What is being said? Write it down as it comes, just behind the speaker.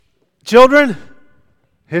Children,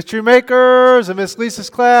 history makers, and Miss Lisa's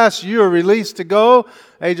class, you are released to go,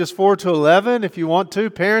 ages 4 to 11 if you want to.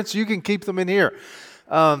 Parents, you can keep them in here.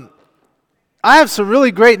 I have some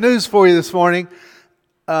really great news for you this morning.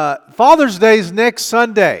 Father's Day is next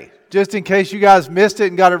Sunday, just in case you guys missed it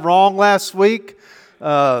and got it wrong last week.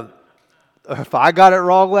 If I got it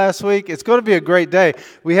wrong last week, it's going to be a great day.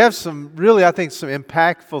 We have some really, I think, some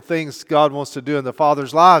impactful things God wants to do in the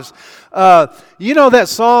fathers' lives. You know that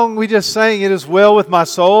song we just sang, "It Is Well With My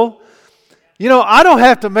Soul"? You know, I don't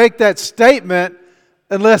have to make that statement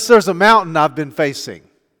unless there's a mountain I've been facing.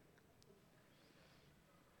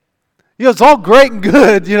 You know, it's all great and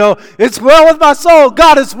good, you know. It's well with my soul.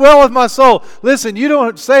 God, it's well with my soul. Listen, you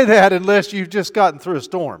don't say that unless you've just gotten through a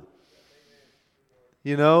storm.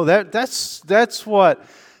 You know, that's what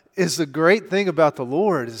is the great thing about the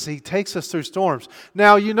Lord, is He takes us through storms.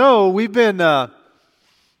 Now, you know, we've been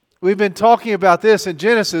talking about this in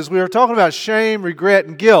Genesis. We were talking about shame, regret,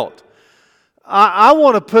 and guilt. I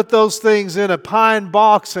want to put those things in a pine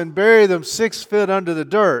box and bury them 6 feet under the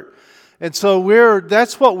dirt. And so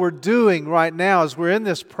that's what we're doing right now, is we're in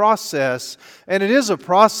this process, and it is a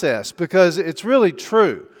process because it's really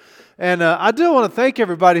true. And I do want to thank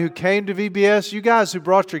everybody who came to VBS. You guys who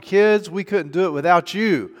brought your kids, we couldn't do it without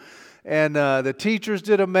you. And the teachers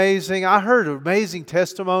did amazing. I heard amazing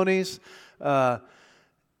testimonies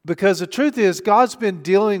because the truth is God's been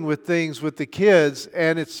dealing with things with the kids.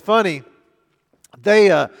 And it's funny,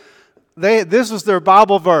 this was their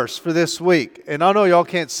Bible verse for this week. And I know y'all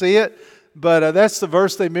can't see it, but that's the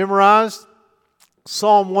verse they memorized.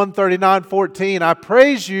 Psalm 139:14. I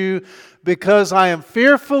praise you because I am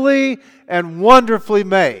fearfully and wonderfully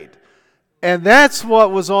made. And that's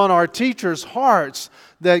what was on our teachers' hearts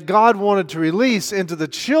that God wanted to release into the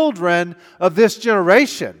children of this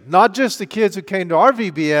generation. Not just the kids who came to our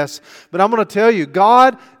VBS, but I'm going to tell you,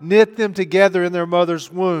 God knit them together in their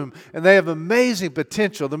mother's womb. And they have amazing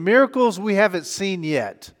potential. The miracles we haven't seen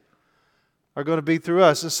yet are going to be through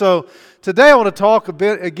us. And so today I want to talk a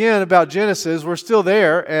bit again about Genesis. We're still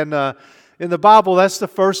there, and in the Bible, that's the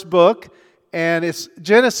first book, and it's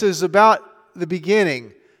Genesis about the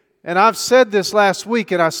beginning. And I've said this last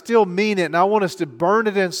week, and I still mean it, and I want us to burn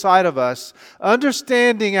it inside of us.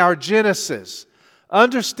 Understanding our Genesis,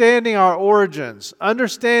 understanding our origins,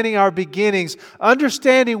 understanding our beginnings,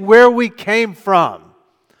 understanding where we came from,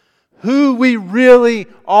 who we really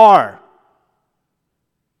are.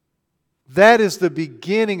 That is the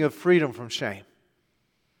beginning of freedom from shame.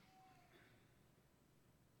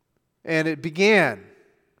 And it began,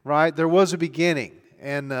 right? There was a beginning.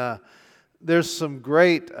 And there's some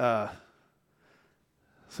great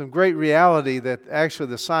reality that actually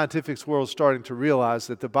the scientific world is starting to realize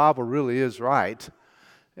that the Bible really is right.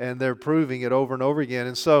 And they're proving it over and over again.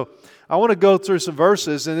 And so I want to go through some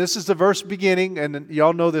verses. And this is the verse beginning. And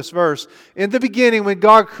y'all know this verse. In the beginning, when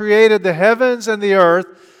God created the heavens and the earth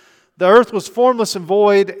was formless and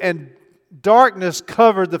void, and darkness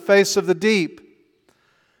covered the face of the deep,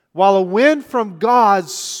 while a wind from God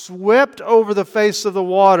swept over the face of the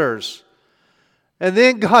waters. And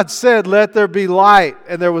then God said, "Let there be light,"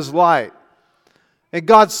 and there was light. And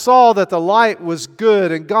God saw that the light was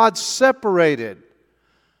good, and God separated.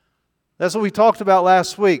 That's what we talked about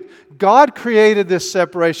last week. God created this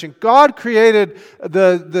separation. God created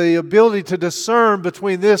the ability to discern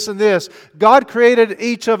between this and this. God created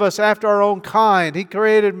each of us after our own kind. He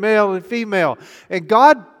created male and female. And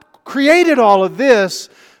God created all of this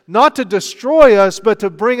not to destroy us, but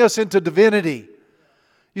to bring us into divinity.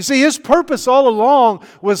 You see, His purpose all along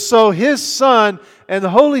was so His Son and the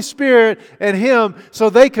Holy Spirit and Him,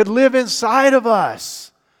 so they could live inside of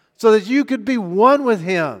us, so that you could be one with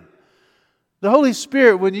Him. The Holy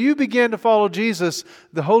Spirit, when you began to follow Jesus,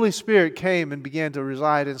 the Holy Spirit came and began to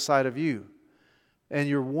reside inside of you. And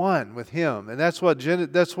you're one with Him. And that's what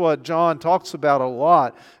John talks about a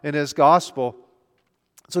lot in his gospel.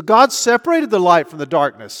 So God separated the light from the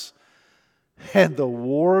darkness. And the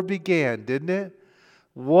war began, didn't it?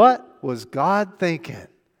 What was God thinking?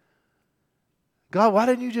 God, why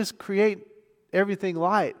didn't you just create everything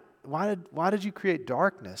light? Why did you create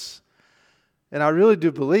darkness? And I really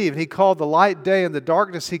do believe He called the light day, and the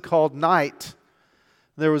darkness He called night.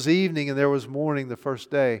 There was evening and there was morning the first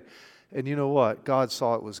day. And you know what? God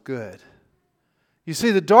saw it was good. You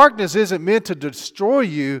see, the darkness isn't meant to destroy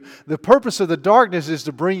you. The purpose of the darkness is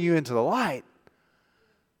to bring you into the light.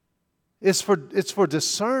 It's for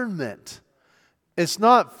discernment. It's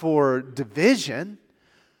not for division.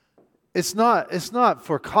 It's not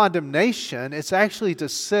for condemnation. It's actually to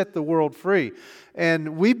set the world free.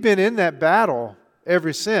 And we've been in that battle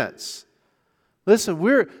ever since.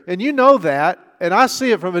 Listen, and you know that. and I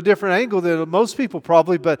see it from a different angle than most people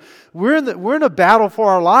probably, but we're in a battle for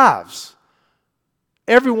our lives.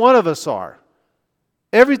 Every one of us are.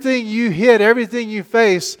 Everything you hit, everything you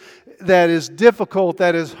face that is difficult,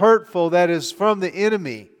 that is hurtful, that is from the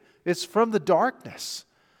enemy, it's from the darkness.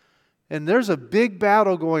 And there's a big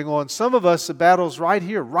battle going on. Some of us, the battle's right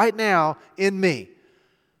here, right now, in me.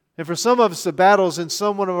 And for some of us, the battle's in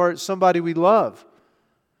somebody we love.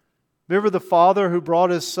 Remember the father who brought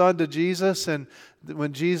his son to Jesus, and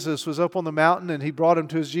when Jesus was up on the mountain and he brought him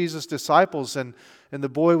to his Jesus disciples, and the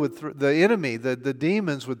boy the enemy, the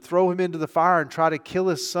demons would throw him into the fire and try to kill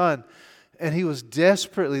his son. And he was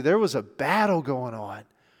there was a battle going on.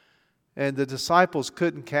 And the disciples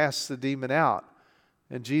couldn't cast the demon out.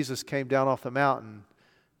 And Jesus came down off the mountain,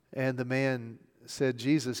 and the man said,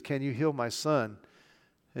 Jesus, can you heal my son?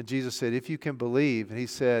 And Jesus said, if you can believe. And he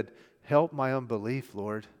said, help my unbelief,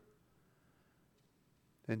 Lord.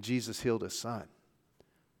 And Jesus healed his son.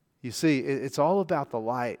 You see, it's all about the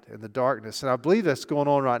light and the darkness. And I believe that's going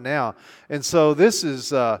on right now. And so this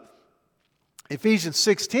is Ephesians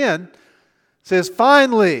 6:10 says,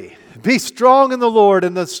 finally, be strong in the Lord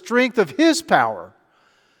and the strength of His power.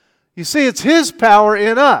 You see, it's His power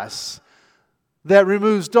in us that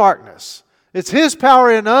removes darkness. It's His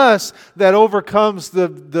power in us that overcomes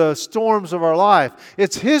the storms of our life.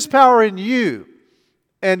 It's His power in you.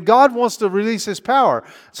 And God wants to release His power.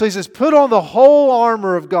 So He says, put on the whole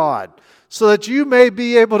armor of God so that you may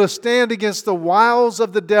be able to stand against the wiles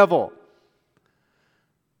of the devil.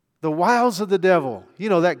 The wiles of the devil. You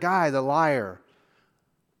know that guy, the liar,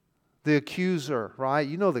 the accuser, right?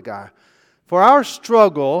 You know the guy. For our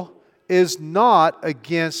struggle is not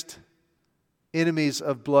against enemies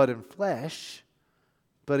of blood and flesh,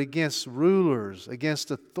 but against rulers,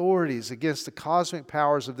 against authorities, against the cosmic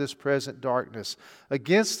powers of this present darkness,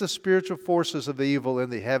 against the spiritual forces of the evil in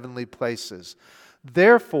the heavenly places.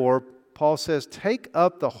 Therefore, Paul says, take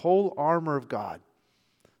up the whole armor of God,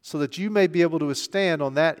 so that you may be able to withstand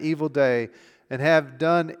on that evil day and have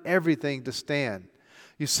done everything to stand.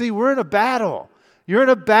 You see, we're in a battle. You're in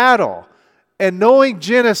a battle. And knowing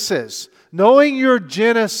your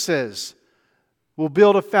Genesis will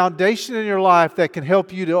build a foundation in your life that can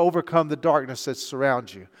help you to overcome the darkness that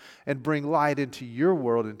surrounds you and bring light into your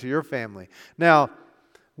world, into your family. Now,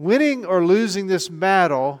 winning or losing this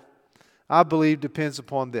battle, I believe, depends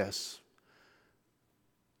upon this: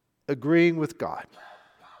 agreeing with God.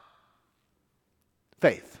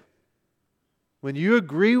 Faith. When you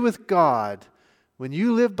agree with God, when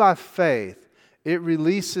you live by faith, it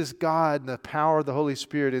releases God and the power of the Holy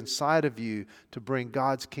Spirit inside of you to bring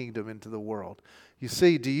God's kingdom into the world. You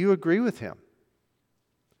see, do you agree with Him?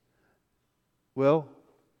 Well,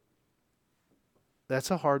 that's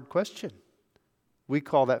a hard question. We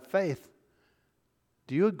call that faith.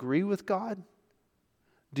 Do you agree with God?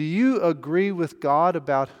 Do you agree with God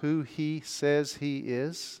about who He says He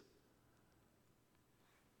is?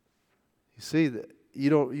 You see,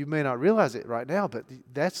 you may not realize it right now, but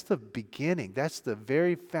that's the beginning. That's the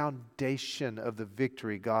very foundation of the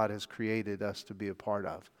victory God has created us to be a part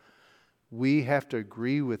of. We have to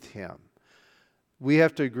agree with Him. We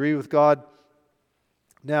have to agree with God.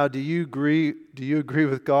 Now, do you agree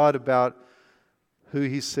with God about who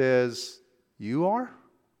He says you are?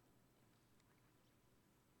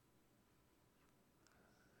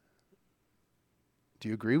 Do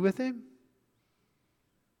you agree with Him?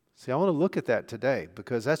 See, I want to look at that today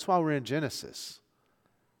because that's why we're in Genesis.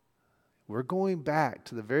 We're going back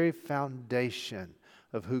to the very foundation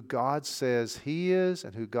of who God says He is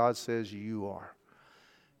and who God says you are.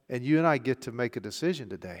 And you and I get to make a decision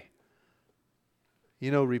today.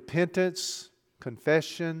 You know, repentance,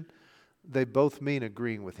 confession, they both mean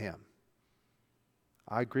agreeing with Him.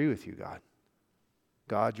 I agree with you, God.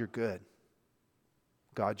 God, you're good.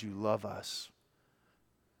 God, you love us.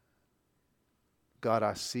 God,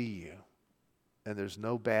 I see you, and there's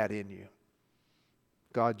no bad in you.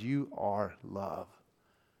 God, you are love.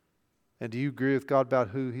 And do you agree with God about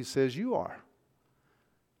who He says you are?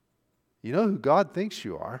 You know who God thinks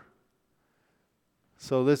you are.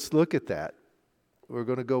 So let's look at that. We're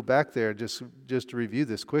going to go back there just to review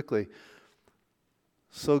this quickly.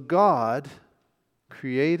 So God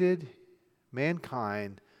created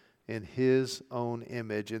mankind in His own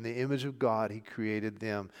image. In the image of God, He created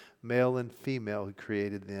them. Male and female, He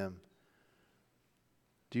created them.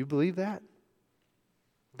 Do you believe that?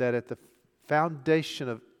 That at the foundation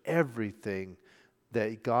of everything,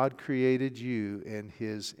 that God created you in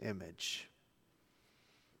His image.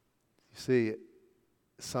 You see,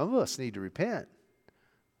 some of us need to repent.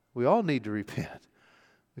 We all need to repent.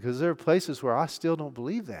 Because there are places where I still don't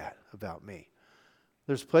believe that about me.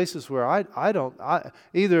 There's places where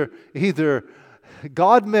either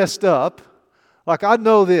God messed up. Like I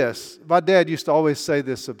know this. My dad used to always say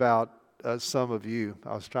this about some of you.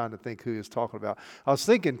 I was trying to think who he was talking about. I was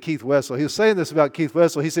thinking Keith Wessel. He was saying this about Keith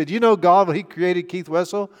Wessel. He said, you know, God, when He created Keith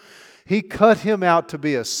Wessel, He cut him out to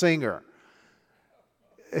be a singer.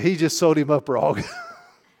 He just sewed him up wrong.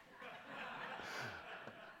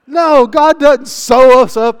 No, God doesn't sew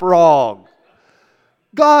us up wrong.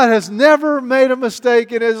 God has never made a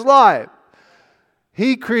mistake in His life.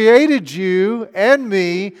 He created you and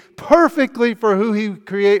me perfectly for who He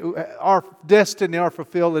created, our destiny, our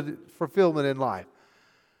fulfillment in life.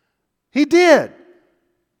 He did.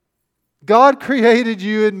 God created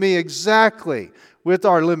you and me exactly with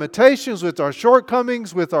our limitations, with our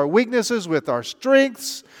shortcomings, with our weaknesses, with our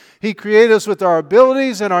strengths. He created us with our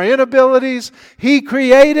abilities and our inabilities. He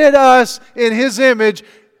created us in His image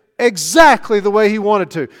exactly the way He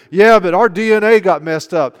wanted to. Yeah, but our DNA got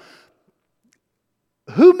messed up.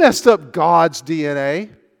 Who messed up God's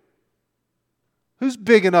DNA? Who's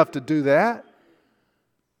big enough to do that?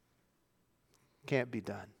 Can't be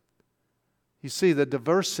done. You see the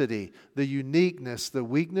diversity, the uniqueness, the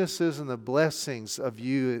weaknesses and the blessings of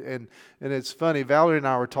you. And it's funny, Valerie and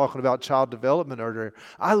I were talking about child development earlier.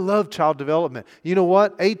 I love child development. You know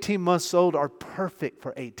what? 18 months old are perfect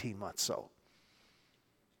for 18 months old.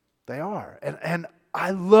 They are. And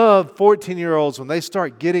I love 14-year-olds when they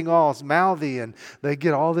start getting all mouthy and they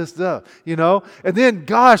get all this stuff, you know. And then,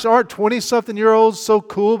 gosh, aren't 20-something-year-olds so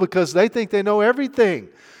cool because they think they know everything?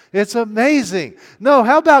 It's amazing. No,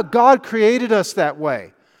 how about God created us that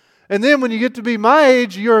way? And then when you get to be my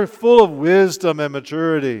age, you're full of wisdom and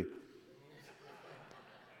maturity.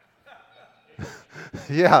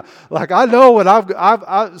 Yeah, like I know when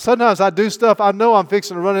sometimes I do stuff, I know I'm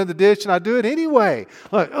fixing to run in the ditch and I do it anyway.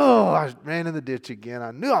 Like, oh, I ran in the ditch again.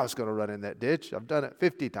 I knew I was going to run in that ditch. I've done it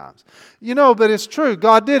 50 times. You know, but it's true.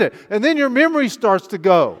 God did it. And then your memory starts to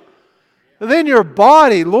go. And then your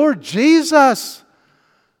body, Lord Jesus.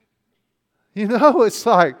 You know, it's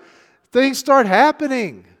like things start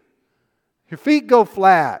happening. Your feet go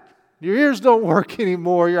flat. Your ears don't work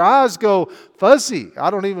anymore. Your eyes go fuzzy.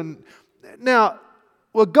 Now,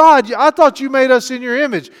 well, God, I thought you made us in your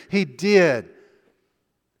image. He did.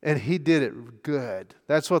 And He did it good.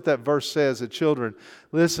 That's what that verse says to children.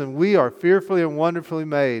 Listen, we are fearfully and wonderfully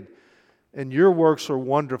made, and your works are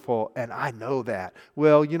wonderful, and I know that.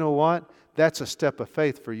 Well, you know what? That's a step of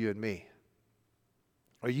faith for you and me.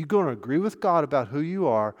 Are you going to agree with God about who you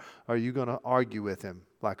are, or are you going to argue with Him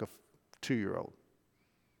like a 2-year-old?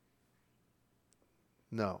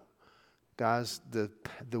 No. Guys,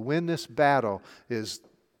 the win this battle is,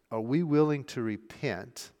 are we willing to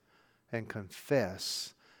repent and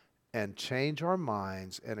confess and change our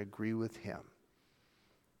minds and agree with Him?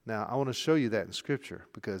 Now, I want to show you that in Scripture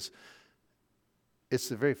because it's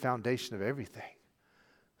the very foundation of everything.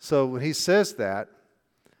 So when He says that,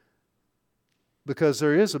 because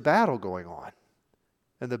there is a battle going on,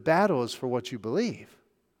 and the battle is for what you believe.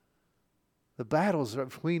 The battle is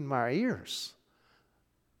between my ears.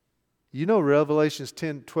 You know Revelations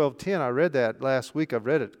 12:10, I read that last week. I've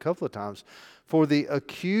read it a couple of times. For the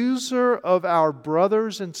accuser of our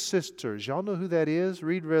brothers and sisters. Y'all know who that is?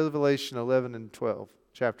 Read Revelation 11 and 12.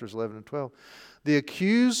 Chapters 11 and 12. The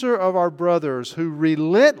accuser of our brothers who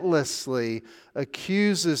relentlessly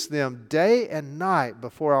accuses them day and night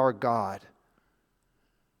before our God.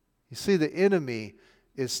 You see, the enemy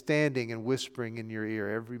is standing and whispering in your ear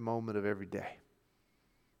every moment of every day.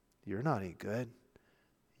 You're not any good.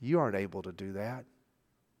 You aren't able to do that.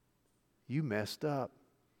 You messed up.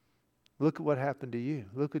 Look at what happened to you.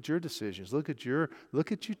 Look at your decisions. Look at you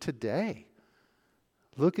today.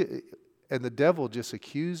 And the devil just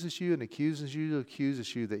accuses you and accuses you and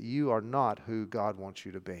accuses you that you are not who God wants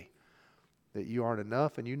you to be. That you aren't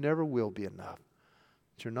enough and you never will be enough.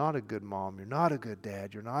 That you're not a good mom. You're not a good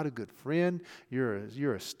dad. You're not a good friend.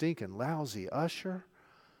 You're a stinking lousy usher.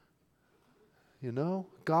 You know,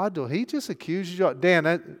 God, He just accuses you. Dan,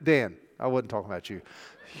 I wasn't talking about you.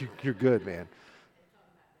 You're good, man.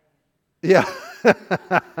 Yeah.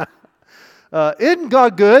 Isn't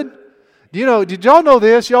God good? You know, did y'all know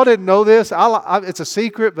this? Y'all didn't know this. It's a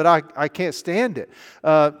secret, but I can't stand it. 2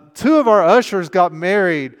 of our ushers got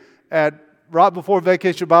married right before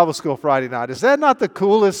Vacation Bible School Friday night. Is that not the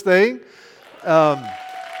coolest thing? They're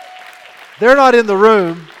not in the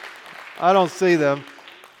room. I don't see them.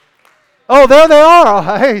 Oh, there they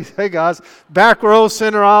are. Hey guys. Back row,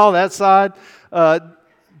 center aisle, that side.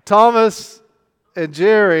 Thomas and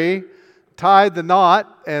Jerry tied the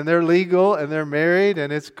knot, and they're legal, and they're married,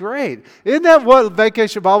 and it's great. Isn't that what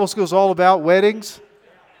Vacation Bible School is all about, weddings?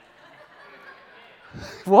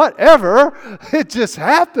 whatever. It just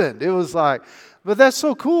happened. It was like, but that's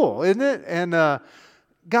so cool, isn't it? And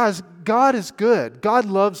guys, God is good. God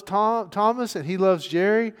loves Thomas and He loves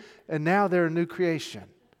Jerry, and now they're a new creation.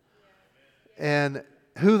 And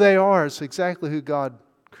who they are is exactly who God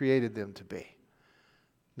created them to be.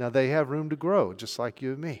 Now they have room to grow, just like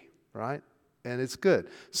you and me, right? And it's good.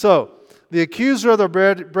 So, the accuser of the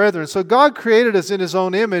brethren. So God created us in His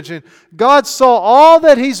own image, and God saw all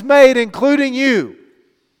that He's made, including you,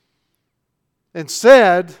 and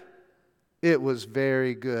said, it was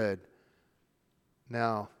very good.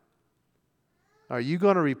 Now, are you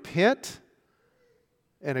going to repent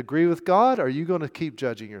and agree with God, or are you going to keep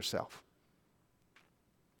judging yourself?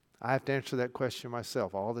 I have to answer that question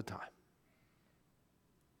myself all the time.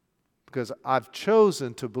 Because I've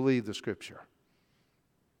chosen to believe the Scripture.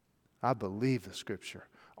 I believe the Scripture.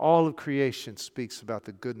 All of creation speaks about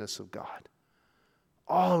the goodness of God.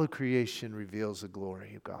 All of creation reveals the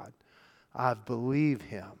glory of God. I believe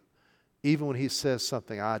Him. Even when He says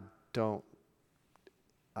something, I don't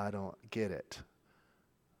get it.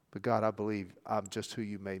 But God, I believe I'm just who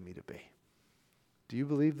You made me to be. Do you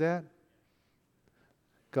believe that?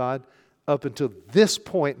 God, up until this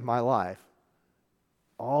point in my life,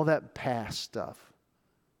 all that past stuff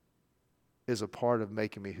is a part of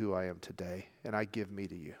making me who I am today, and I give me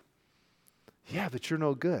to You. Yeah, but you're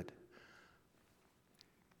no good.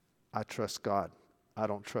 I trust God. I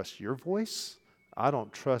don't trust your voice. I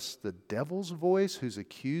don't trust the devil's voice who's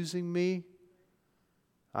accusing me.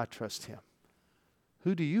 I trust Him.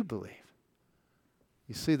 Who do you believe?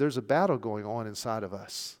 You see, there's a battle going on inside of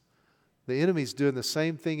us. The enemy's doing the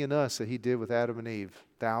same thing in us that he did with Adam and Eve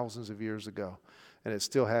thousands of years ago. And it's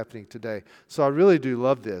still happening today. So I really do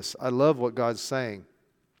love this. I love what God's saying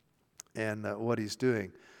and what He's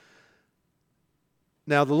doing.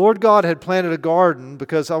 Now, the Lord God had planted a garden,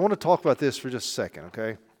 because I want to talk about this for just a second,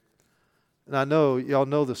 okay? And I know y'all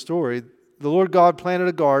know the story. The Lord God planted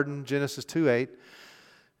a garden, Genesis 2:8,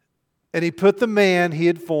 and He put the man He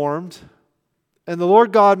had formed. And the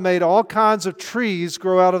Lord God made all kinds of trees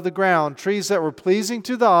grow out of the ground, trees that were pleasing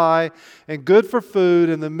to the eye and good for food.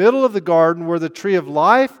 In the middle of the garden were the tree of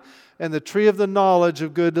life and the tree of the knowledge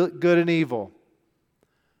of good and evil.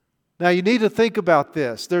 Now you need to think about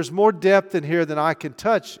this. There's more depth in here than I can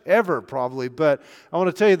touch ever probably, but I want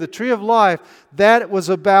to tell you the tree of life, that was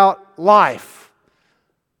about life,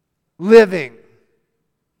 living,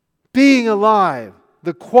 being alive,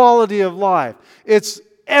 the quality of life. It's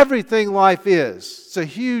everything life is. It's a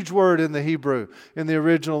huge word in the Hebrew, in the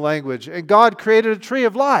original language. And God created a tree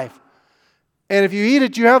of life. And if you eat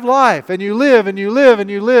it, you have life. And you live, and you live, and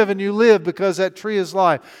you live, and you live, because that tree is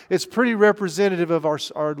life. It's pretty representative of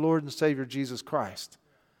our Lord and Savior Jesus Christ.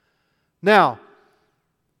 Now,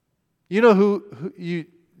 you know who you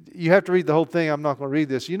have to read the whole thing. I'm not going to read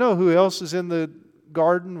this. You know who else is in the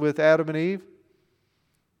garden with Adam and Eve?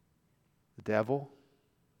 The devil.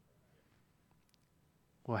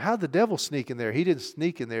 Well, how did the devil sneak in there? He didn't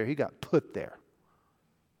sneak in there. He got put there.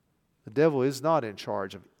 The devil is not in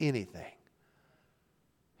charge of anything.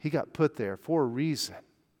 He got put there for a reason.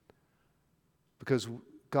 Because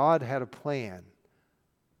God had a plan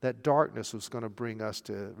that darkness was going to bring us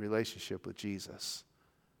to relationship with Jesus.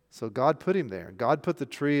 So God put him there. God put the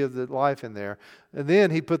tree of the life in there. And then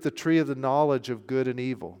He put the tree of the knowledge of good and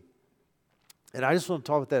evil. And I just want to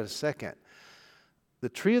talk about that a second. The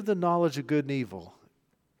tree of the knowledge of good and evil.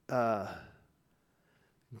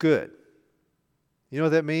 Good. You know what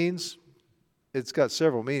that means? It's got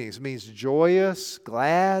several meanings. It means joyous,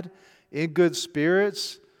 glad, in good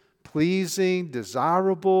spirits, pleasing,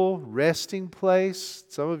 desirable, resting place.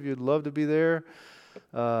 Some of you would love to be there.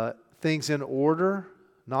 Things in order,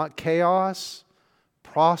 not chaos.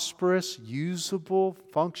 Prosperous, usable,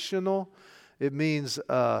 functional. It means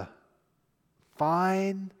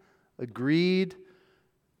fine, agreed,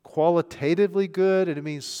 qualitatively good, and it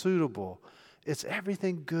means suitable. It's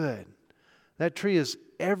everything good. That tree is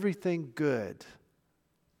everything good.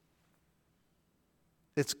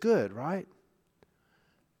 It's good, right?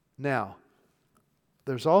 Now,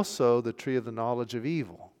 there's also the tree of the knowledge of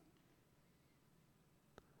evil.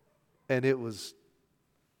 And it was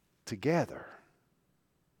together.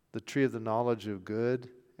 The tree of the knowledge of good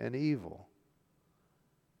and evil.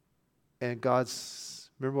 And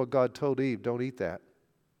remember what God told Eve, don't eat that.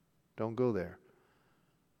 Don't go there.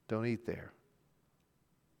 Don't eat there.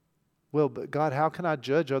 Well, but God, how can I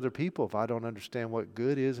judge other people if I don't understand what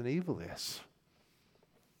good is and evil is?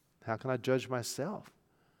 How can I judge myself?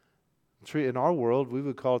 Tree in our world, we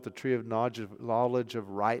would call it the tree of knowledge of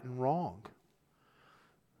right and wrong,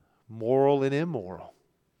 moral and immoral.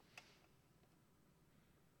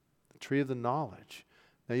 The Tree of the knowledge.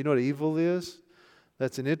 Now, you know what evil is?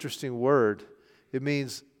 That's an interesting word. It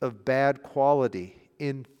means of bad quality,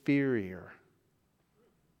 inferior.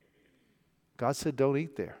 God said, don't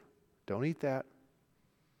eat there. Don't eat that.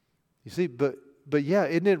 You see, but yeah,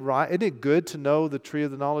 isn't it right? Isn't it good to know the tree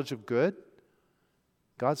of the knowledge of good?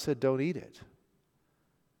 God said, don't eat it.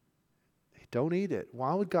 Don't eat it.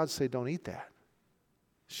 Why would God say don't eat that?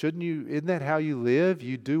 Shouldn't you, isn't that how you live?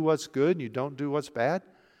 You do what's good and you don't do what's bad?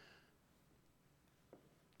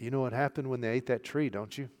 You know what happened when they ate that tree,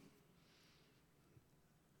 don't you?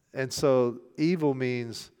 And so evil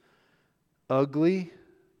means ugly,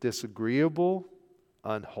 disagreeable,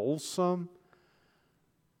 unwholesome,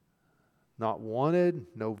 not wanted,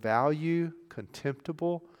 no value,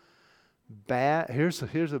 contemptible, bad. Here's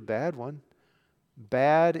a bad one.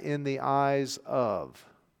 Bad in the eyes of.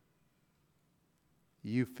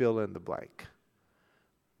 You fill in the blank.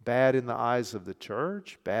 Bad in the eyes of the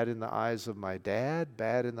church, bad in the eyes of my dad,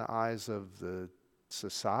 bad in the eyes of the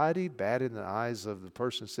society, bad in the eyes of the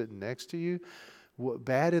person sitting next to you.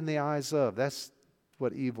 Bad in the eyes of. That's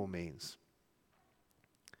what evil means.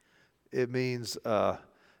 It means, and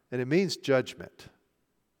it means judgment.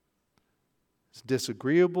 It's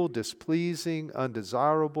disagreeable, displeasing,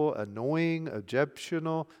 undesirable, annoying,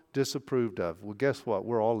 objectionable, disapproved of. Well, guess what?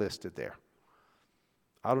 We're all listed there.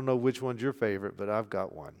 I don't know which one's your favorite, but I've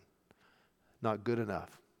got one. Not good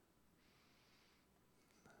enough.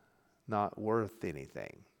 Not worth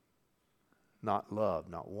anything. Not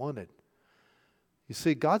loved, not wanted. You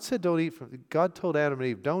see, God said God told Adam and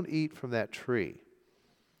Eve, don't eat from that tree.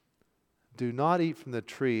 Do not eat from the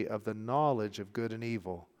tree of the knowledge of good and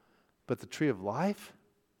evil, but the tree of life.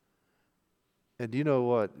 And you know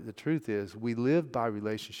what? The truth is, we live by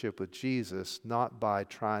relationship with Jesus, not by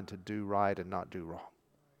trying to do right and not do wrong.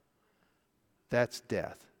 That's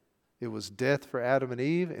death. It was death for Adam and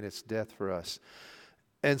Eve, and it's death for us.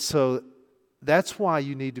 And so that's why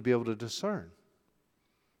you need to be able to discern.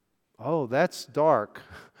 Oh, that's dark.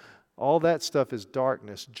 All that stuff is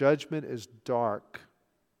darkness. Judgment is dark.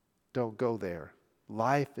 Don't go there.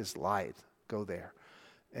 Life is light. Go there.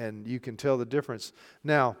 And you can tell the difference.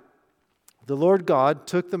 Now, the Lord God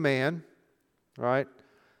took the man, right?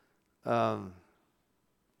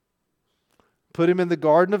 Put him in the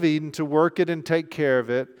Garden of Eden to work it and take care of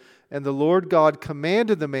it. And the Lord God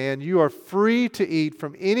commanded the man, you are free to eat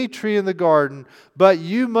from any tree in the garden, but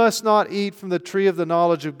you must not eat from the tree of the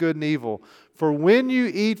knowledge of good and evil. For when you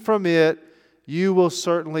eat from it, you will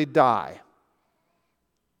certainly die.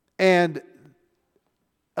 And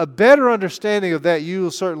a better understanding of that you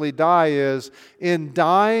will certainly die is, in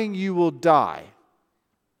dying you will die.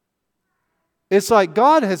 It's like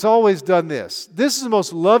God has always done this. This is the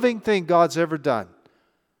most loving thing God's ever done.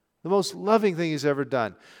 The most loving thing He's ever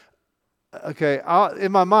done. Okay,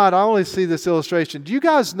 in my mind, I only see this illustration. Do you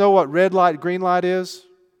guys know what red light, green light is?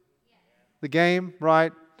 The game,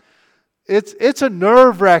 right? It's a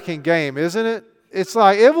nerve-wracking game, isn't it? It's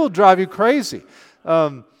like, it will drive you crazy.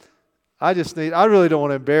 I really don't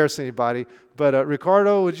want to embarrass anybody, but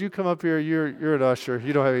Ricardo, would you come up here? You're an usher.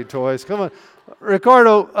 You don't have any toys. Come on.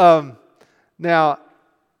 Ricardo, now,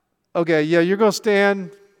 okay, yeah, you're going to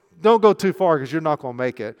stand. Don't go too far because you're not going to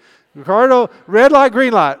make it. Ricardo, red light,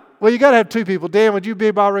 green light. Well, you got to have two people. Dan, would you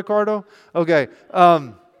be by Ricardo? Okay.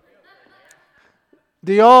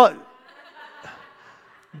 Do y'all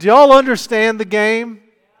understand the game?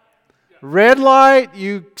 Red light,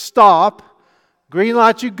 you stop. Green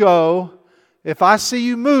light, you go. If I see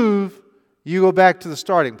you move, you go back to the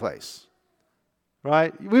starting place.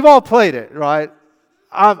 Right? We've all played it, right?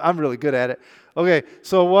 I'm really good at it. Okay,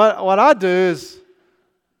 so what I do is,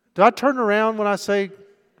 do I turn around when I say, do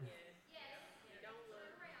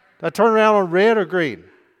I turn around on red or green?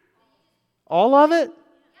 All of it?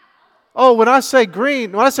 Oh, when I say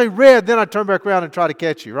red, then I turn back around and try to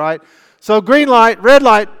catch you, right? So green light, red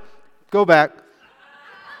light, go back.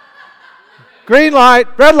 Green light,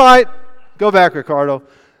 red light, go back, Ricardo.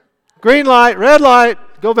 Green light, red light,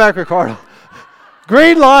 go back, Ricardo.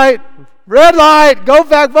 Green light, red light, go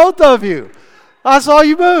back, both of you. I saw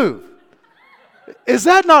you move. Is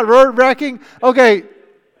that not nerve-wracking? Okay,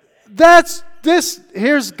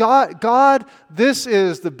 here's God. God, this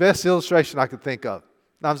is the best illustration I could think of.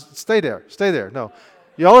 Now, stay there. No.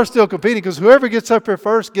 Y'all are still competing because whoever gets up here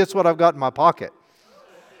first gets what I've got in my pocket.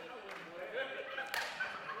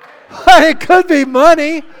 It could be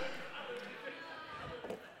money.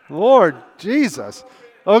 Lord Jesus.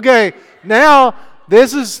 Okay, now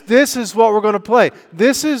this is what we're going to play.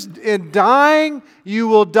 This is, in dying, you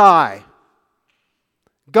will die.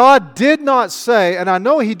 God did not say, and I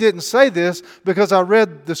know He didn't say this because I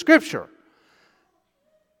read the Scripture.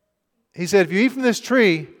 He said, if you eat from this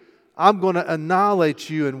tree, I'm going to annihilate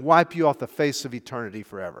you and wipe you off the face of eternity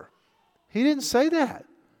forever. He didn't say that.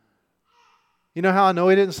 You know how I know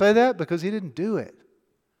he didn't say that? Because he didn't do it.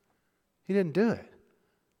 He didn't do it.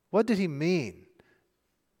 What did he mean?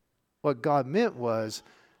 What God meant was,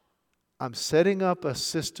 I'm setting up a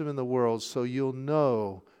system in the world so you'll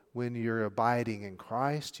know when you're abiding in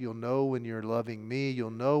Christ. You'll know when you're loving me.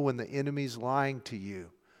 You'll know when the enemy's lying to you.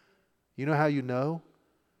 You know how you know?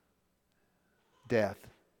 Death.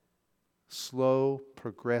 Slow,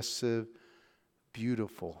 progressive,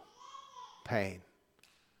 beautiful pain.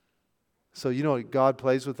 So you know what God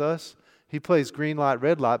plays with us? He plays green light,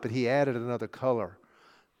 red light, but he added another color.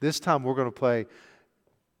 This time we're going to play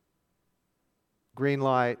green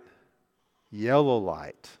light, yellow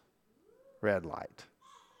light, red light.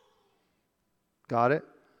 Got it?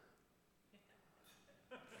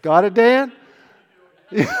 Got it, Dan?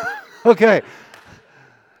 Okay.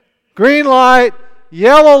 Green light,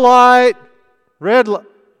 yellow light, red light.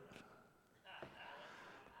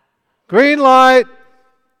 Green light,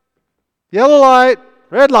 yellow light,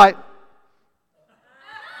 red light.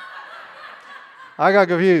 I got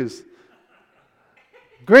confused.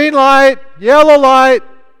 Green light, yellow light,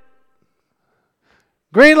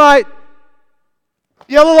 green light,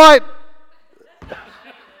 yellow light.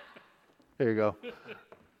 There you go.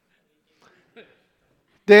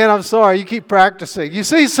 Dan, I'm sorry. You keep practicing. You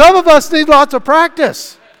see, some of us need lots of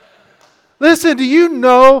practice. Listen, do you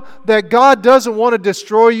know that God doesn't want to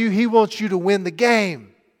destroy you? He wants you to win the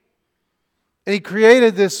game. And He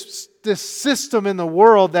created this system in the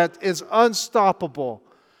world that is unstoppable.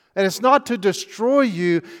 And it's not to destroy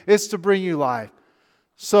you, it's to bring you life.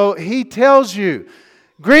 So He tells you,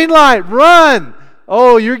 green light, run.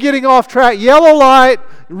 Oh, you're getting off track. Yellow light,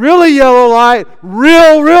 really yellow light,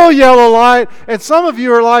 real yellow light. And some of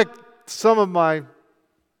you are like some of my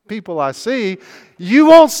people I see. You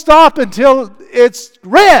won't stop until it's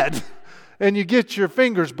red and you get your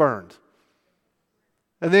fingers burned.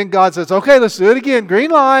 And then God says, okay, let's do it again.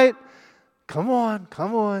 Green light. Come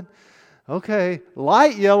on. Okay,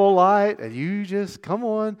 light yellow light. And you just, come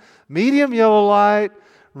on. Medium yellow light.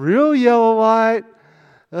 Real yellow light.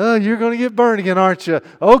 You're going to get burned again, aren't you?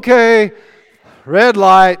 Okay, red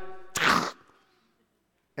light.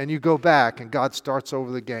 And you go back and God starts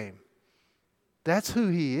over the game. That's who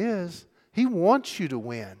He is. He wants you to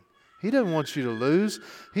win. He doesn't want you to lose.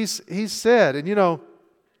 He said, and you know,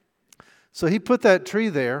 so He put that tree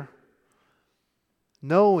there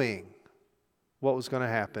knowing what was going to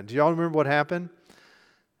happen. Do y'all remember what happened?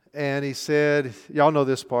 And He said, y'all know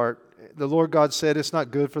this part. The Lord God said, it's not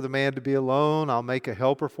good for the man to be alone. I'll make a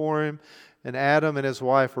helper for him. And Adam and his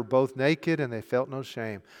wife were both naked and they felt no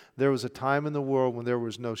shame. There was a time in the world when there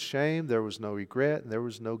was no shame, there was no regret, and there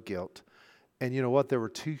was no guilt. And you know what? There were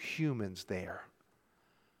two humans there.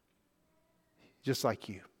 Just like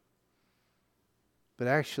you. But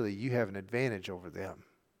actually, you have an advantage over them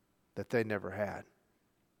that they never had.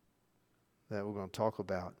 That we're going to talk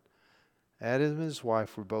about. Adam and his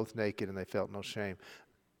wife were both naked and they felt no shame.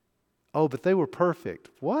 Oh, but they were perfect.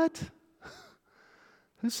 What?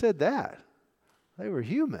 Who said that? They were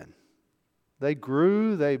human. They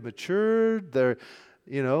grew, they matured,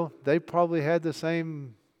 they probably had the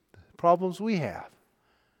same problems we have.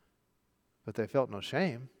 But they felt no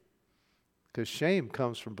shame. Because shame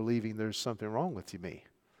comes from believing there's something wrong with me.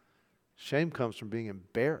 Shame comes from being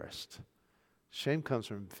embarrassed. Shame comes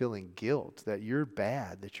from feeling guilt that you're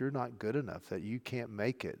bad, that you're not good enough, that you can't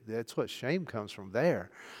make it. That's what shame comes from there.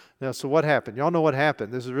 Now, so what happened? Y'all know what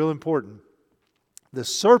happened. This is real important. The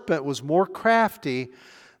serpent was more crafty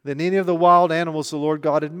than any of the wild animals the Lord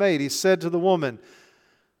God had made. He said to the woman,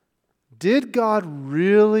 did God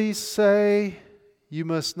really say you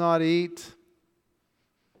must not eat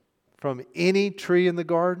from any tree in the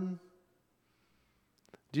garden?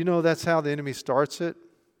 Do you know that's how the enemy starts it?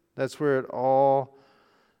 That's where it all...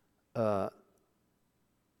 I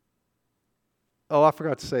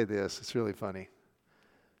forgot to say this. It's really funny.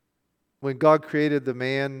 When God created the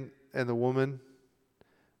man and the woman,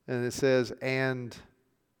 and it says, and...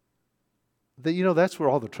 that's where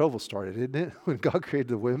all the trouble started, isn't it? When God created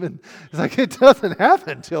the women. It's like, it doesn't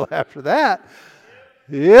happen until after that.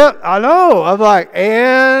 Yep, I know. I'm like,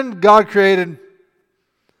 and God created...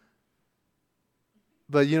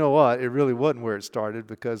 But you know what? It really wasn't where it started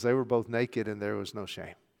because they were both naked and there was no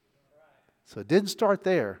shame. So it didn't start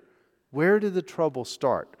there. Where did the trouble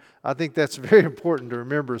start? I think that's very important to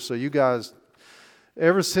remember. So you guys,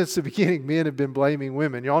 ever since the beginning, men have been blaming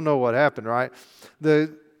women. Y'all know what happened, right?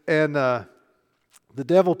 The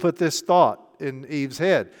devil put this thought in Eve's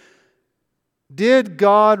head. Did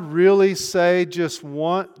God really say just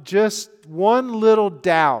one little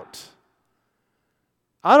doubt?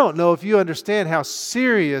 I don't know if you understand how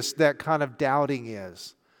serious that kind of doubting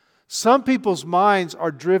is. Some people's minds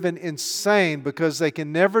are driven insane because they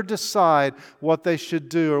can never decide what they should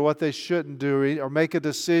do or what they shouldn't do or make a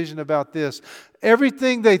decision about this.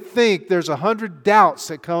 Everything they think, there's 100 doubts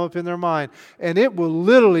that come up in their mind, and it will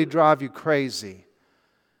literally drive you crazy.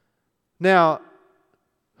 Now,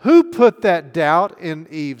 who put that doubt in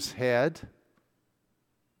Eve's head?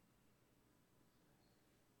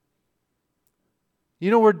 You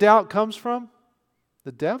know where doubt comes from?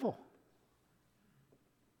 The devil.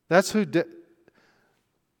 That's who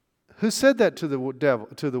said that to the devil,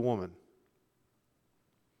 to the woman?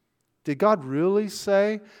 Did God really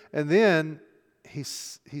say? And then he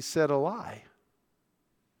said a lie.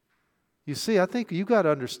 You see, I think you've got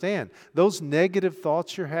to understand, those negative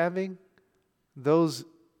thoughts you're having, those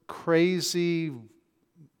crazy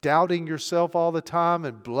doubting yourself all the time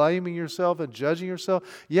and blaming yourself and judging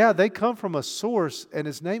yourself, yeah, they come from a source, and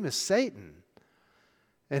his name is Satan.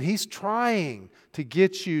 And he's trying to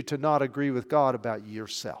get you to not agree with God about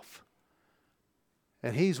yourself.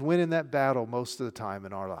 And he's winning that battle most of the time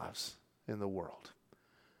in our lives, in the world.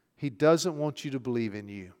 He doesn't want you to believe in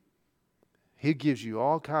you. He gives you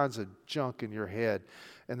all kinds of junk in your head.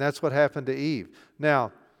 And that's what happened to Eve.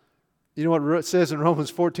 Now, you know what it says in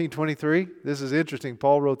Romans 14:23? This is interesting.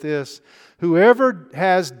 Paul wrote this. Whoever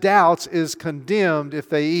has doubts is condemned if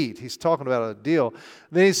they eat. He's talking about a deal.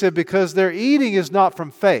 Then he said, because their eating is not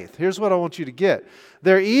from faith. Here's what I want you to get.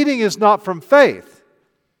 Their eating is not from faith.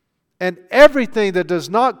 And everything that does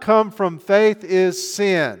not come from faith is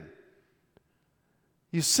sin.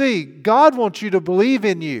 You see, God wants you to believe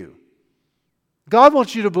in you. God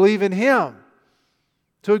wants you to believe in Him.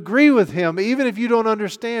 To agree with Him, even if you don't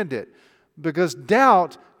understand it. Because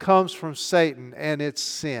doubt comes from Satan, and it's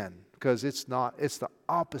sin. Because it's the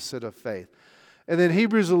opposite of faith. And then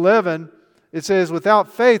Hebrews 11, it says,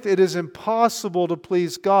 without faith it is impossible to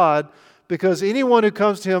please God, because anyone who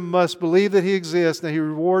comes to Him must believe that He exists, and He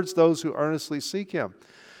rewards those who earnestly seek Him.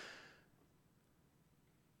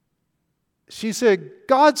 She said,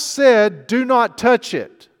 God said, do not touch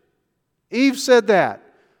it. Eve said that.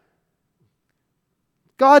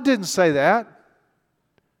 God didn't say that.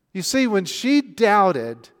 You see, when she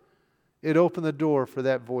doubted, it opened the door for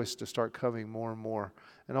that voice to start coming more and more.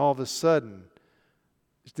 And all of a sudden,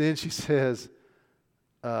 then she says,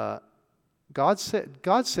 God said,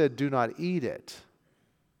 do not eat it.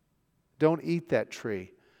 Don't eat that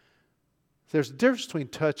tree. There's a difference between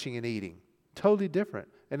touching and eating. Totally different.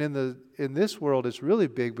 And in this world, it's really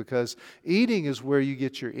big because eating is where you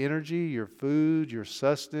get your energy, your food, your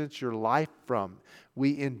sustenance, your life from.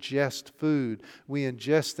 We ingest food. We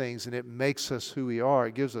ingest things, and it makes us who we are.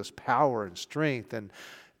 It gives us power and strength. And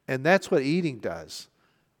that's what eating does.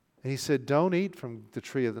 And he said, don't eat from the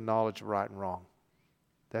tree of the knowledge of right and wrong.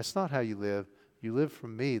 That's not how you live. You live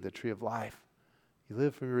from me, the tree of life. You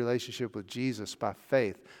live from your relationship with Jesus by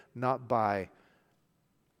faith, not by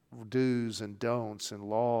do's and don'ts and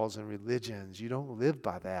laws and religions. You don't live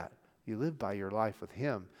by that. You live by your life with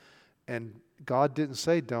Him. And God didn't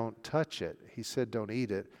say don't touch it. He said don't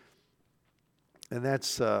eat it. And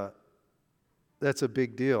that's a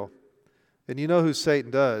big deal. And you know who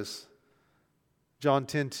Satan does? John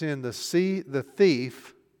 10:10, the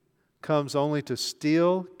thief comes only to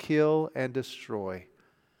steal, kill, and destroy.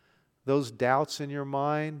 Those doubts in your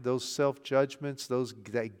mind, those self-judgments,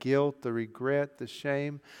 that guilt, the regret, the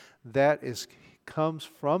shame, comes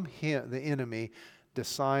from him, the enemy,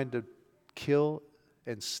 designed to kill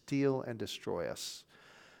and steal and destroy us.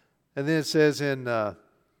 And then it says in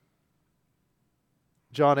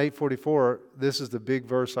John 8:44, this is the big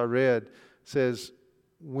verse I read, says,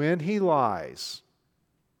 when he lies,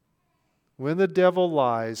 when the devil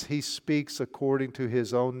lies, he speaks according to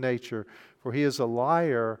his own nature, for he is a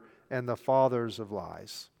liar and the father of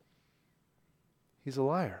lies. He's a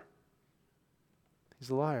liar. He's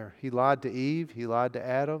a liar. He lied to Eve. He lied to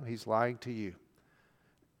Adam. He's lying to you.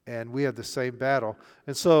 And we have the same battle.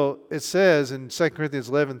 And so it says in 2 Corinthians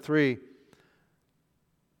 11:3,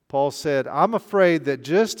 Paul said, I'm afraid that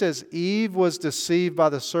just as Eve was deceived by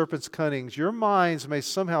the serpent's cunnings, your minds may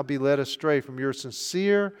somehow be led astray from your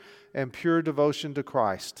sincere and pure devotion to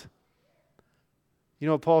Christ. You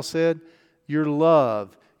know what Paul said? Your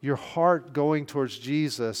love, your heart going towards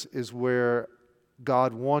Jesus is where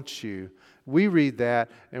God wants you. We read that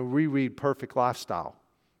and we read perfect lifestyle.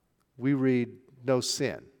 We read no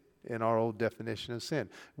sin in our old definition of sin.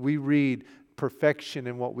 We read perfection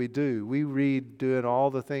in what we do. We read doing all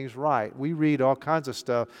the things right. We read all kinds of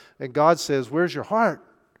stuff. And God says, where's your heart?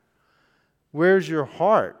 Where's your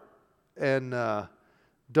heart? And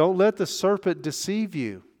don't let the serpent deceive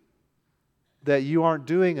you that you aren't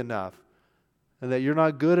doing enough and that you're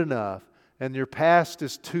not good enough and your past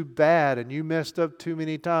is too bad and you messed up too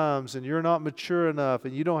many times and you're not mature enough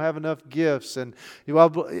and you don't have enough gifts and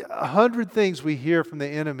 100 things we hear from the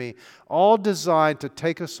enemy, all designed to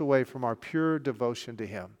take us away from our pure devotion to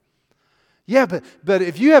Him. Yeah, but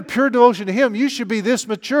if you have pure devotion to Him, you should be this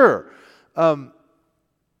mature. The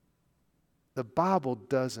Bible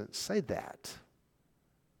doesn't say that.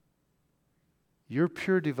 Your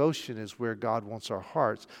pure devotion is where God wants our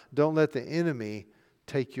hearts. Don't let the enemy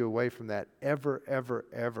take you away from that ever, ever,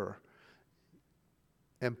 ever.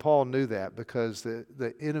 And Paul knew that because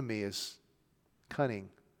the enemy is cunning.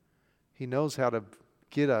 He knows how to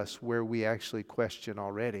get us where we actually question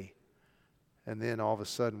already. And then all of a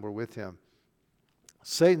sudden we're with him.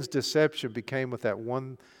 Satan's deception became with that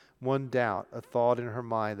one doubt, a thought in her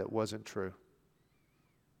mind that wasn't true.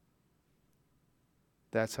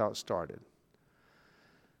 That's how it started.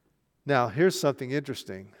 Now, here's something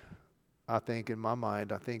interesting. I think in my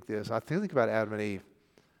mind, I think about Adam and Eve.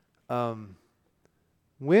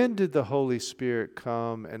 When did the Holy Spirit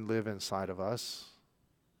come and live inside of us?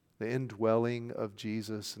 The indwelling of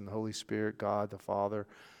Jesus and the Holy Spirit, God the Father.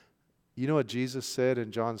 You know what Jesus said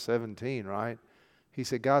in John 17, right? He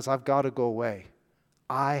said, guys, I've got to go away.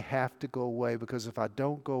 I have to go away because if I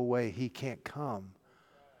don't go away, He can't come.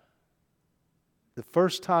 The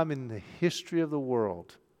first time in the history of the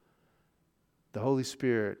world, the Holy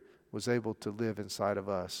Spirit was able to live inside of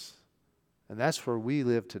us. And that's where we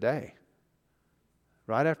live today.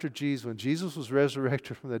 Right after Jesus, when Jesus was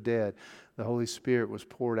resurrected from the dead, the Holy Spirit was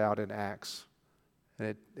poured out in Acts.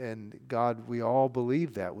 And God, we all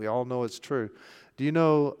believe that. We all know it's true. Do you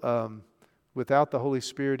know, without the Holy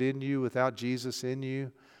Spirit in you, without Jesus in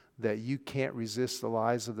you, that you can't resist the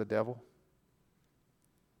lies of the devil?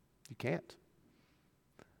 You can't.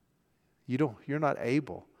 You're not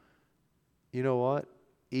able. You know what?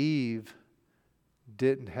 Eve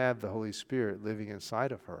didn't have the Holy Spirit living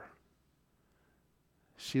inside of her.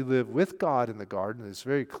 She lived with God in the garden. It's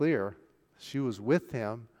very clear. She was with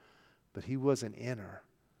Him, but He wasn't in her.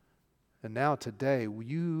 And now today,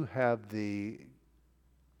 you have the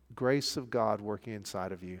grace of God working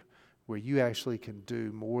inside of you, where you actually can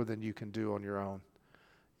do more than you can do on your own.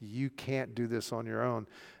 You can't do this on your own.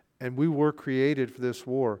 And we were created for this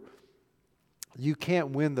war. You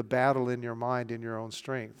can't win the battle in your mind in your own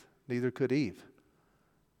strength. Neither could Eve.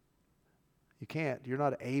 You can't. You're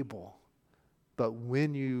not able. But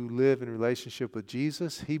when you live in relationship with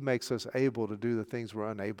Jesus, He makes us able to do the things we're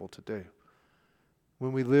unable to do.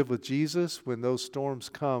 When we live with Jesus, when those storms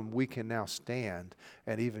come, we can now stand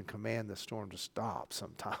and even command the storm to stop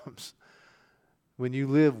sometimes. When you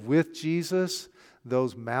live with Jesus,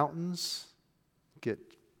 those mountains get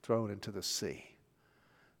thrown into the sea.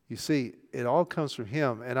 You see, it all comes from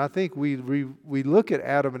Him. And I think we look at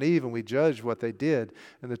Adam and Eve and we judge what they did.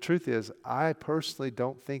 And the truth is, I personally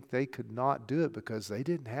don't think they could not do it because they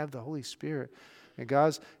didn't have the Holy Spirit. And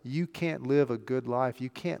guys, you can't live a good life. You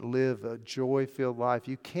can't live a joy-filled life.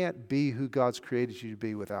 You can't be who God's created you to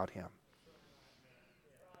be without Him.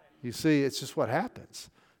 You see, it's just what happens.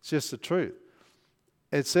 It's just the truth.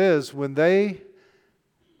 It says, when they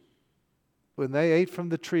ate from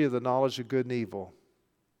the tree of the knowledge of good and evil,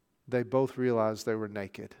 they both realized they were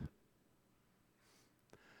naked.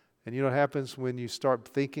 And you know what happens when you start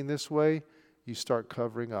thinking this way? You start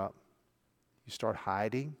covering up. You start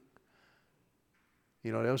hiding.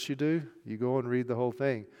 You know what else you do? You go and read the whole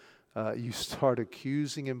thing. You start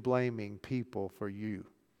accusing and blaming people for you.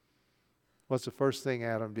 What's the first thing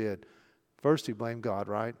Adam did? First he blamed God,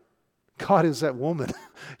 right? God is that woman.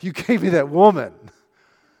 You gave me that woman.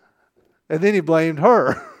 And then he blamed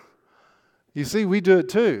her. You see, we do it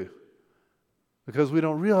too. Because we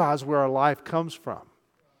don't realize where our life comes from.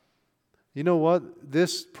 You know what?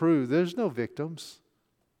 This proves there's no victims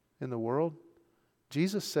in the world.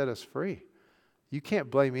 Jesus set us free. You can't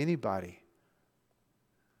blame anybody.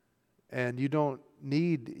 And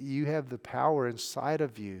you have the power inside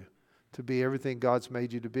of you to be everything God's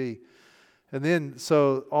made you to be. And then,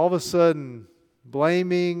 so all of a sudden,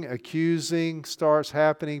 blaming, accusing starts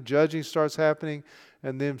happening, judging starts happening,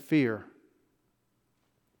 and then fear.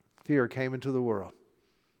 Fear came into the world.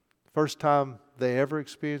 First time they ever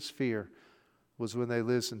experienced fear was when they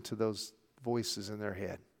listened to those voices in their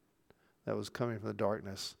head that was coming from the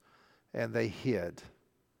darkness. And they hid.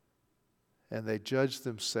 And they judged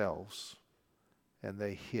themselves. And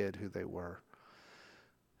they hid who they were.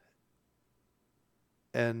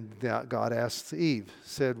 And God asked Eve,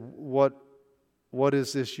 said, what what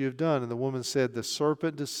is this you've done? And the woman said, the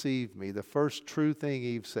serpent deceived me. The first true thing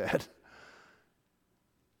Eve said.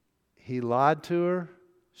 He lied to her.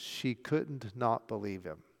 She couldn't not believe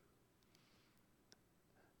him.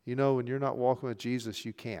 You know, when you're not walking with Jesus,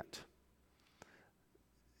 you can't.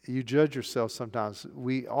 You judge yourself sometimes.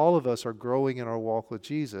 All of us are growing in our walk with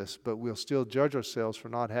Jesus, but we'll still judge ourselves for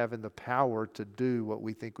not having the power to do what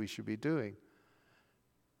we think we should be doing.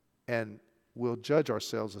 And we'll judge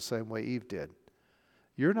ourselves the same way Eve did.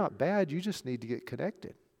 You're not bad, you just need to get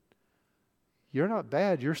connected. You're not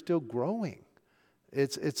bad, you're still growing.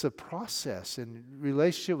 It's a process, and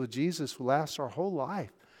relationship with Jesus lasts our whole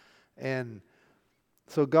life. And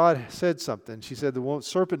so God said something. She said, the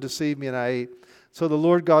serpent deceived me and I ate. So the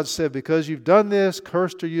Lord God said, because you've done this,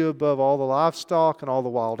 cursed are you above all the livestock and all the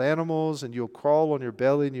wild animals, and you'll crawl on your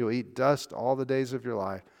belly and you'll eat dust all the days of your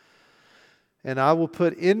life. And I will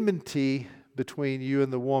put enmity between you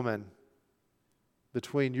and the woman,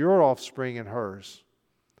 between your offspring and hers.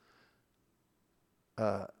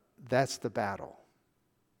 That's the battle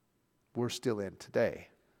we're still in today.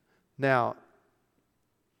 Now,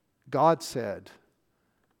 God said,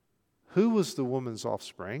 who was the woman's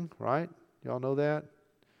offspring, right? Y'all know that?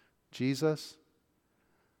 Jesus.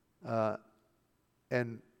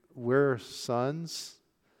 And we're sons.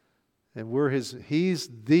 And he's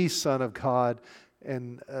the Son of God.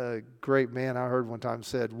 And a great man I heard one time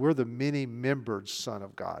said, we're the many-membered Son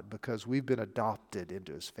of God because we've been adopted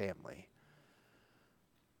into His family.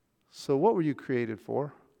 So what were you created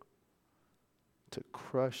for? To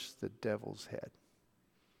crush the devil's head.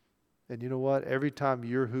 And you know what? Every time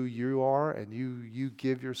you're who you are and you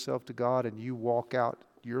give yourself to God and you walk out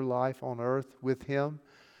your life on earth with Him,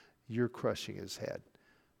 you're crushing His head.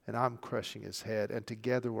 And I'm crushing His head. And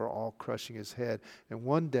together we're all crushing His head. And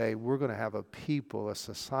one day we're going to have a people, a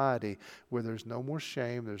society where there's no more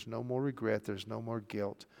shame, there's no more regret, there's no more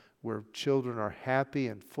guilt. Where children are happy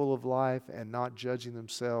and full of life and not judging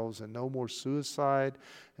themselves, and no more suicide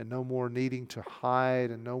and no more needing to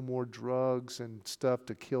hide and no more drugs and stuff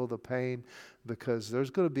to kill the pain, because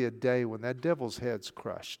there's going to be a day when that devil's head's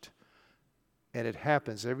crushed. And it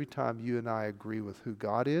happens every time you and I agree with who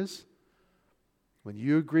God is. When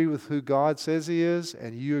you agree with who God says He is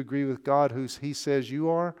and you agree with God who He says you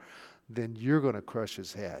are, then you're going to crush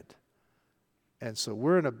His head. And so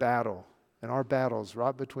we're in a battle. And our battle's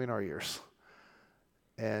right between our ears.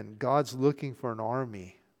 And God's looking for an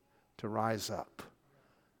army to rise up.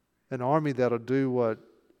 An army that'll do what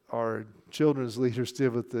our children's leaders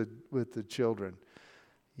did with the children.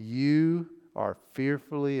 You are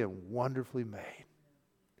fearfully and wonderfully made.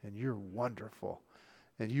 And you're wonderful.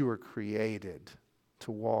 And you were created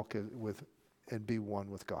to walk with and be one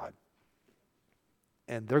with God.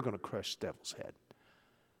 And they're going to crush the devil's head.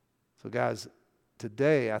 So guys,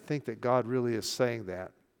 today, I think that God really is saying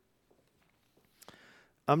that.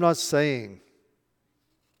 I'm not saying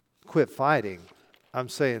quit fighting. I'm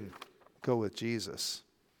saying go with Jesus.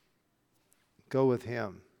 Go with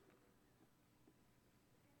Him.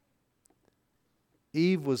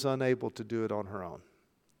 Eve was unable to do it on her own.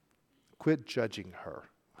 Quit judging her.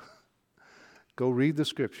 Go read the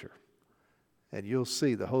Scripture, and you'll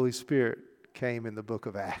see the Holy Spirit came in the book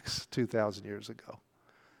of Acts 2,000 years ago.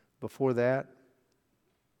 Before that,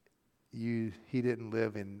 He didn't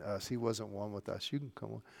live in us. He wasn't one with us. You can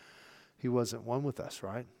come on. He wasn't one with us,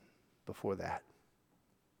 right? Before that.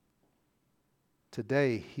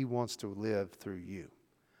 Today, He wants to live through you.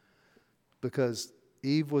 Because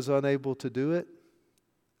Eve was unable to do it,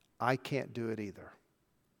 I can't do it either.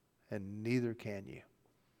 And neither can you.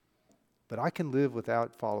 But I can live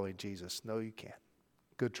without following Jesus. No, you can't.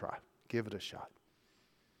 Good try. Give it a shot.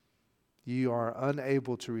 You are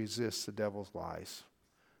unable to resist the devil's lies.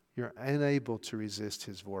 You're unable to resist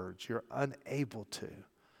his words. You're unable to.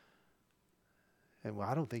 And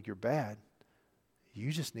I don't think you're bad.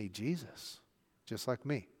 You just need Jesus, just like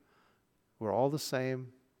me. We're all the same.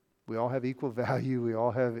 We all have equal value. We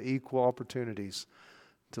all have equal opportunities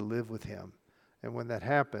to live with Him. And when that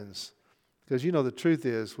happens, because you know the truth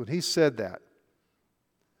is, when He said that,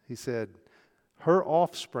 He said, her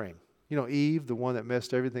offspring, you know, Eve, the one that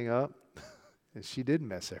messed everything up, and she did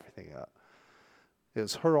mess everything up.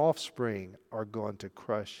 Is her offspring are going to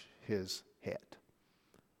crush his head.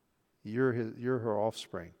 You're her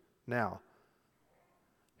offspring. Now,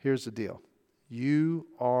 here's the deal. You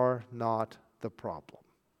are not the problem.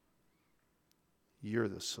 You're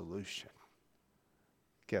the solution.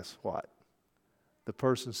 Guess what? The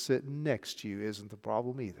person sitting next to you isn't the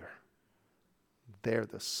problem either. They're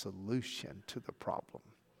the solution to the problem.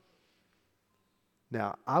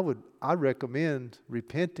 Now, I recommend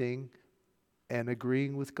repenting and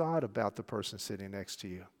agreeing with God about the person sitting next to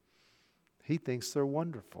you. He thinks they're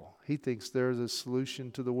wonderful. He thinks they're the solution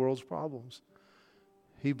to the world's problems.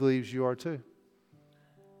 He believes you are too.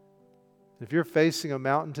 If you're facing a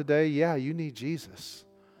mountain today, yeah, you need Jesus.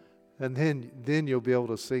 And then you'll be able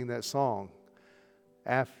to sing that song.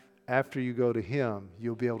 After you go to Him,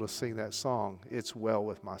 you'll be able to sing that song, It's Well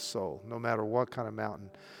With My Soul, no matter what kind of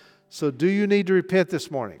mountain. So do you need to repent this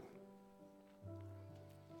morning?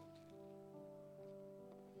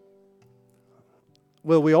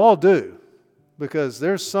 Well, we all do, because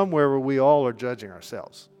there's somewhere where we all are judging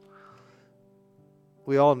ourselves.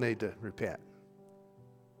 We all need to repent.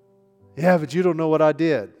 Yeah, but you don't know what I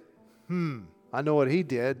did. I know what he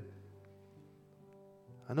did.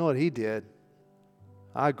 I know what he did.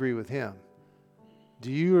 I agree with him.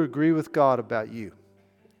 Do you agree with God about you?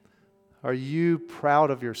 Are you proud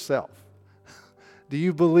of yourself? Do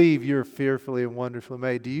you believe you're fearfully and wonderfully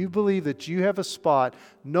made? Do you believe that you have a spot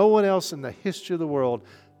no one else in the history of the world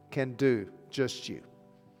can do, just you?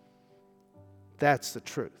 That's the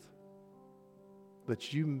truth.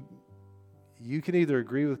 But you can either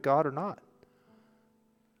agree with God or not.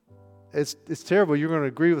 It's terrible. You're going to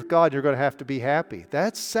agree with God, you're going to have to be happy.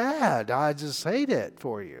 That's sad. I just hate it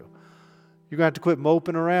for you. You're going to have to quit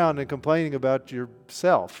moping around and complaining about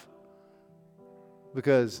yourself,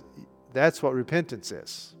 because that's what repentance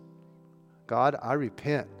is. God, I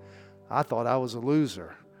repent. I thought I was a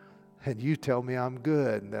loser, and you tell me I'm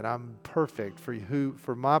good and that I'm perfect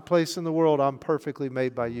for my place in the world. I'm perfectly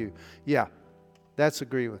made by you. Yeah, that's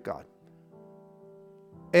agreeing with God.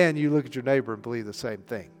 And you look at your neighbor and believe the same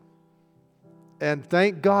thing. And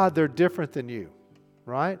thank God they're different than you,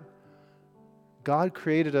 right? God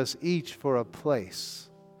created us each for a place.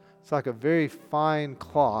 It's like a very fine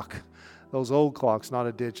clock. Those old clocks, not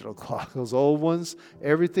a digital clock. Those old ones,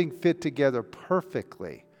 everything fit together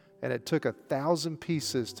perfectly. And it took 1,000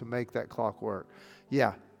 pieces to make that clock work.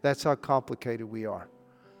 Yeah, that's how complicated we are.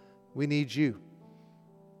 We need you.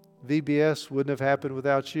 VBS wouldn't have happened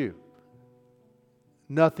without you.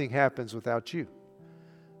 Nothing happens without you.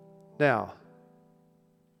 Now,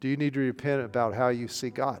 do you need to repent about how you see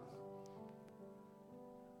God?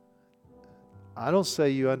 I don't say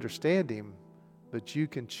you understand Him, but you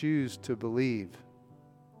can choose to believe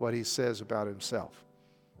what He says about Himself.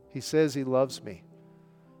 He says He loves me.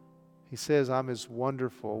 He says I'm His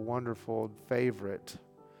wonderful, wonderful favorite.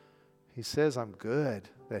 He says I'm good,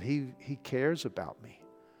 that He cares about me.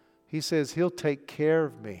 He says He'll take care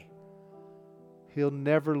of me. He'll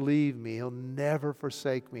never leave me. He'll never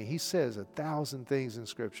forsake me. He says 1,000 things in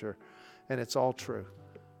Scripture, and it's all true.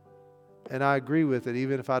 And I agree with it,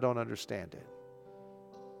 even if I don't understand it.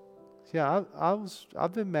 Yeah,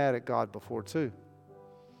 I've been mad at God before too.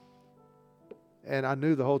 And I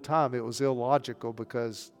knew the whole time it was illogical,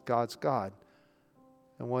 because God's God.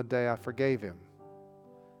 And one day I forgave Him,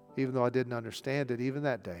 even though I didn't understand it even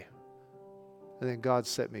that day. And then God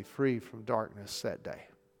set me free from darkness that day.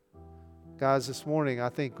 Guys, this morning I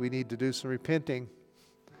think we need to do some repenting.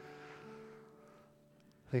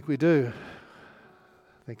 I think we do.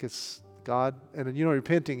 I think it's God. And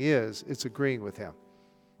repenting it's agreeing with Him.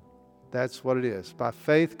 That's what it is. By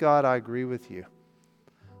faith, God, I agree with you.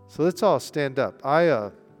 So let's all stand up. I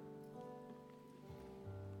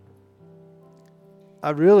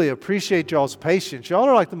really appreciate y'all's patience. Y'all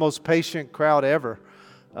are like the most patient crowd ever.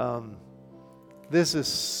 This is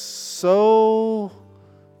so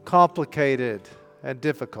complicated and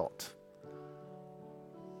difficult.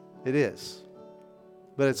 It is.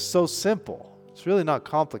 But it's so simple. It's really not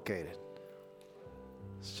complicated.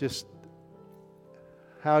 It's just,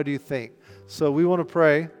 how do you think? So we want to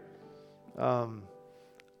pray.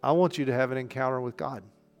 I want you to have an encounter with God.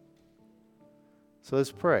 So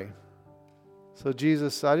let's pray. So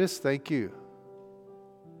Jesus, I just thank you.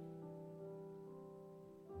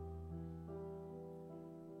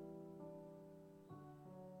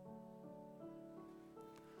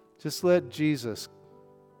 Just let Jesus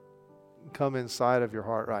come inside of your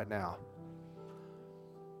heart right now.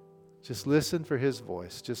 Just listen for His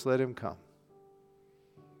voice. Just let Him come.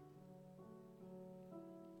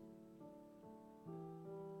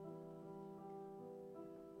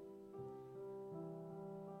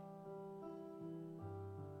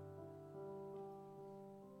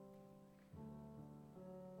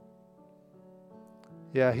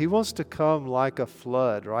 Yeah, He wants to come like a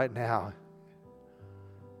flood right now.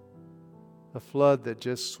 A flood that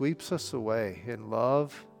just sweeps us away in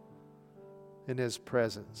love, in His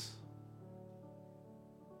presence.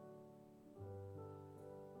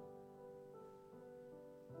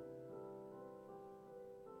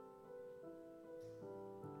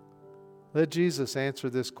 Let Jesus answer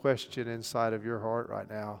this question inside of your heart right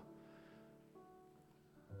now.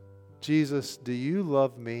 Jesus, do you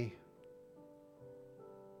love me?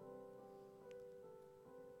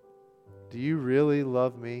 Do you really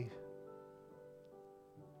love me?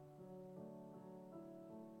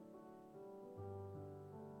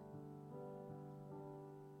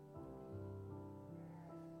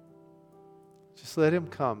 Just let Him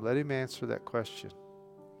come. Let Him answer that question.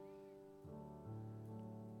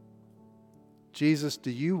 Jesus, do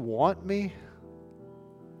you want me?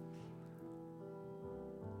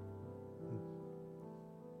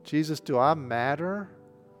 Jesus, do I matter?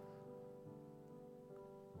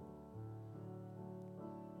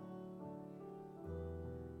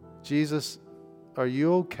 Jesus, are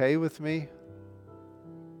you okay with me?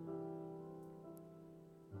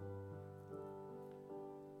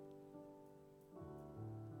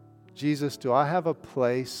 Jesus, do I have a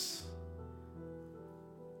place?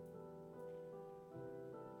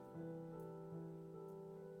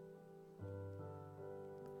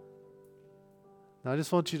 Now, I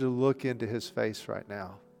just want you to look into His face right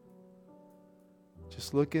now.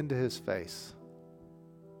 Just look into His face.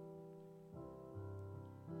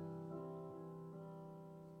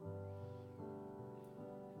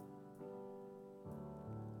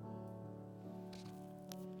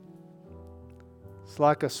 It's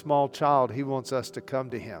like a small child. He wants us to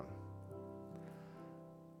come to Him.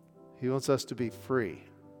 He wants us to be free,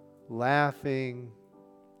 laughing,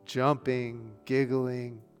 jumping,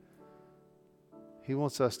 giggling. He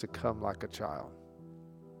wants us to come like a child.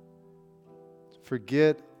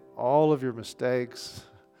 Forget all of your mistakes.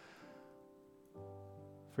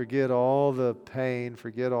 Forget all the pain.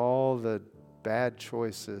 Forget all the bad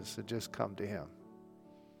choices and just come to Him.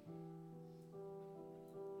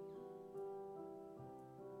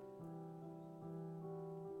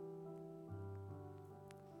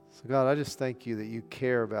 So God, I just thank you that you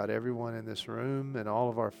care about everyone in this room and all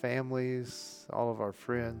of our families, all of our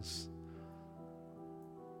friends.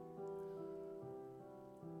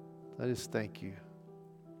 I just thank you.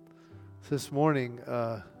 So this morning,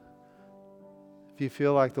 if you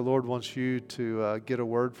feel like the Lord wants you to get a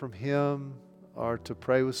word from Him or to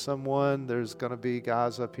pray with someone, there's going to be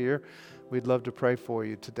guys up here. We'd love to pray for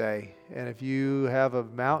you today. And if you have a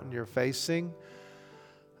mountain you're facing,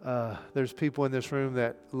 there's people in this room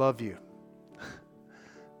that love you.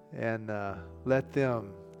 And let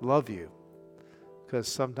them love you. Because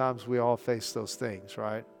sometimes we all face those things,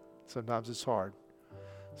 right? Sometimes it's hard.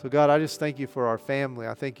 So God, I just thank you for our family.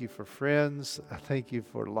 I thank you for friends. I thank you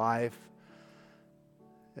for life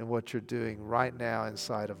and what you're doing right now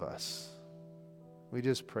inside of us. We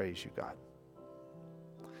just praise you, God.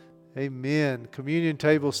 Amen. Communion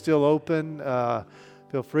table's still open.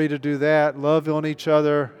 Feel free to do that. Love on each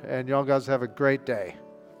other. And y'all guys have a great day.